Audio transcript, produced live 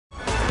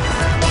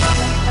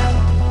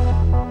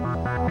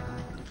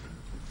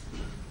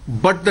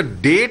But the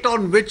date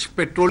on which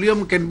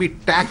petroleum can be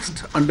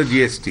taxed under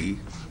GST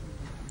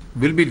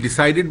will be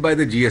decided by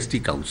the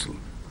GST Council.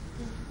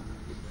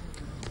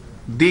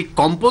 The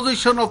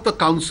composition of the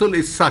council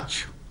is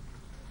such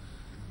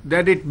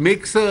that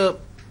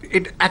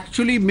it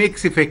actually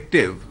makes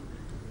effective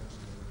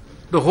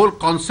the whole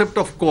concept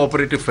of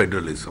cooperative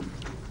federalism.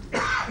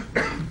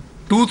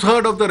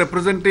 2/3 of the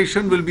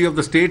representation will be of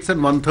the states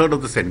and 1/3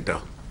 of the center.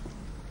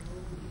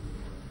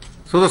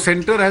 So the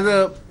center has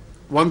a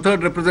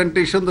 1/3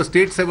 representation, the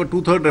states have a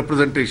 2/3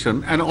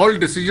 representation, and all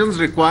decisions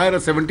require a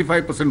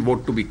 75%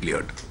 vote to be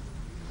cleared.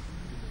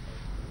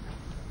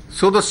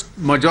 So the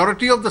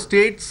majority of the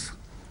states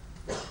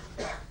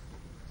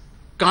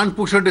can't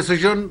push a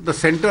decision, the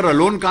center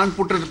alone can't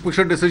push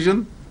a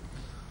decision,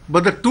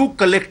 but the two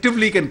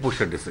collectively can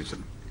push a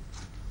decision.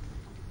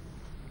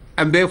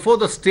 And therefore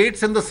the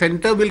states and the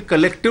center will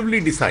collectively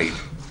decide.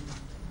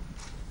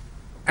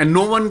 And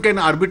no one can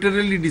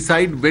arbitrarily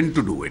decide when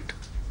to do it.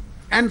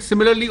 And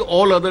similarly,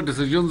 all other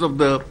decisions of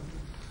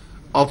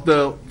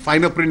the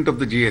finer print of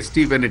the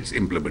GST when it's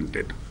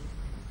implemented.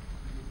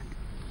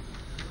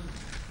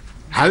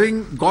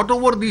 Having got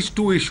over these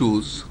two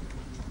issues,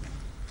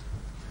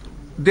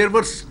 there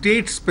were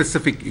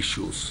state-specific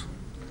issues.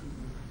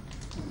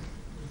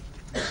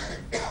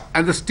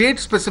 And the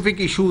state-specific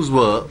issues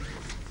were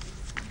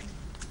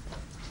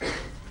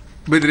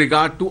with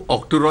regard to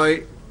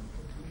octroi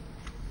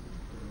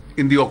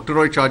in the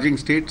octroi charging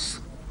states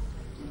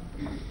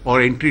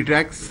or entry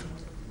tax,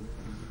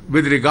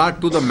 with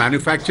regard to the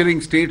manufacturing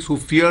states who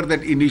fear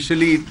that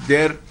initially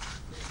their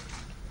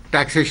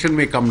taxation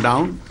may come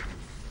down,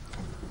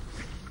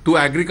 to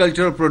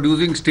agricultural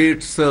producing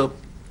states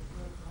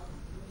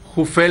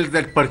who felt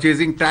that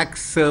purchasing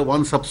tax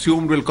once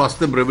subsumed will cost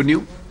them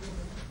revenue.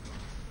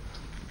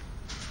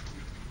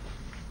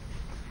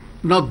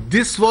 Now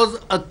this was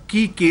a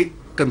key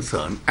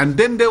concern, and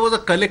then there was a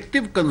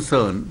collective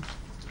concern.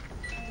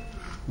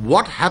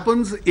 What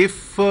happens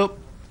if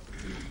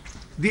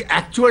the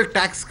actual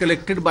tax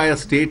collected by a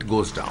state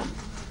goes down?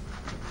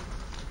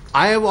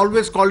 I have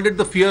always called it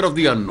the fear of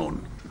the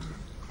unknown.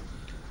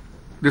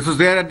 This was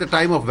there at the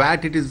time of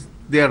VAT, it is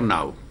there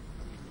now.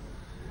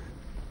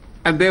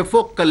 And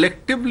therefore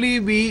collectively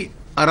we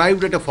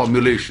arrived at a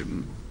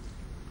formulation.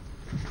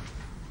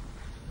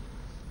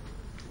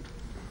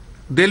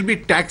 There will be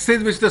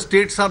taxes which the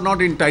states are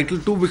not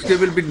entitled to, which they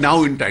will be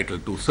now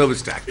entitled to,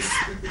 service tax.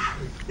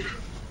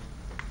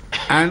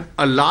 And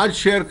a large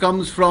share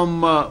comes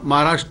from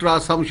Maharashtra,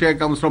 some share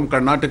comes from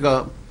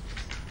Karnataka.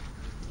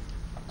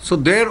 So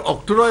their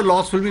octroi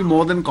loss will be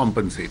more than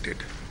compensated.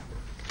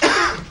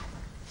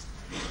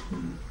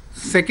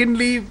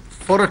 Secondly,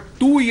 for a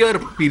 2-year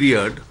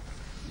period,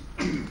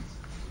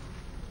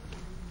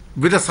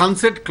 with a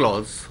sunset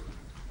clause,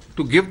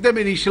 to give them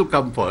initial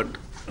comfort,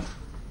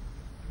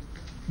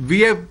 we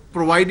have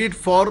provided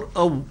for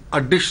an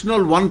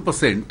additional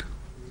 1%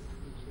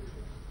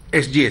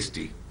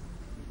 SGST.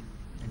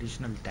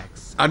 Additional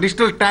tax.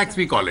 Additional tax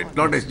we call it,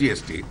 not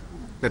SGST.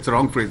 That's the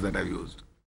wrong phrase that I've used.